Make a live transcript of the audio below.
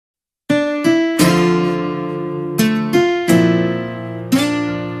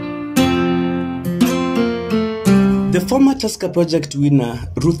The former Tusker Project winner,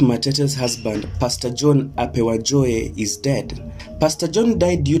 Ruth Matete's husband, Pastor John Apewajoye, is dead. Pastor John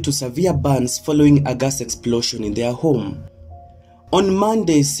died due to severe burns following a gas explosion in their home. On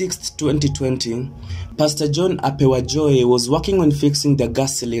Monday, 6th, 2020, Pastor John Apewajoye was working on fixing the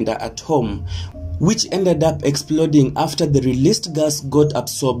gas cylinder at home, which ended up exploding after the released gas got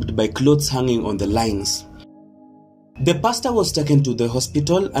absorbed by clothes hanging on the lines. The pastor was taken to the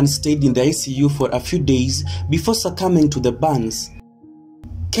hospital and stayed in the ICU for a few days before succumbing to the burns.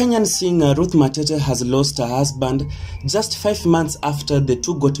 Kenyan singer Ruth Matete has lost her husband just 5 months after the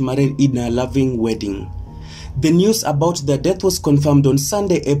two got married in a loving wedding. The news about their death was confirmed on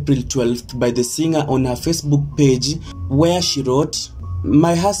Sunday, April 12th by the singer on her Facebook page, where she wrote,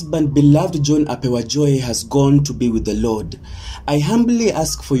 "My husband, beloved John Apewajoye, has gone to be with the Lord. I humbly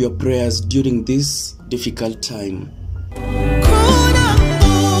ask for your prayers during this difficult time."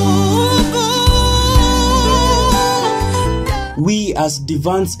 We as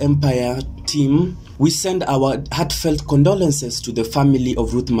Devance Empire team, we send our heartfelt condolences to the family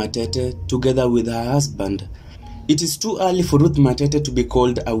of Ruth Matete together with her husband. It is too early for Ruth Matete to be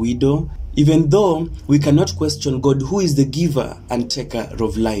called a widow, even though we cannot question God, who is the giver and taker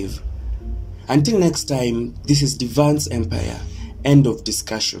of life. Until next time, this is Devance Empire. End of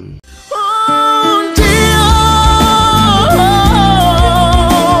discussion.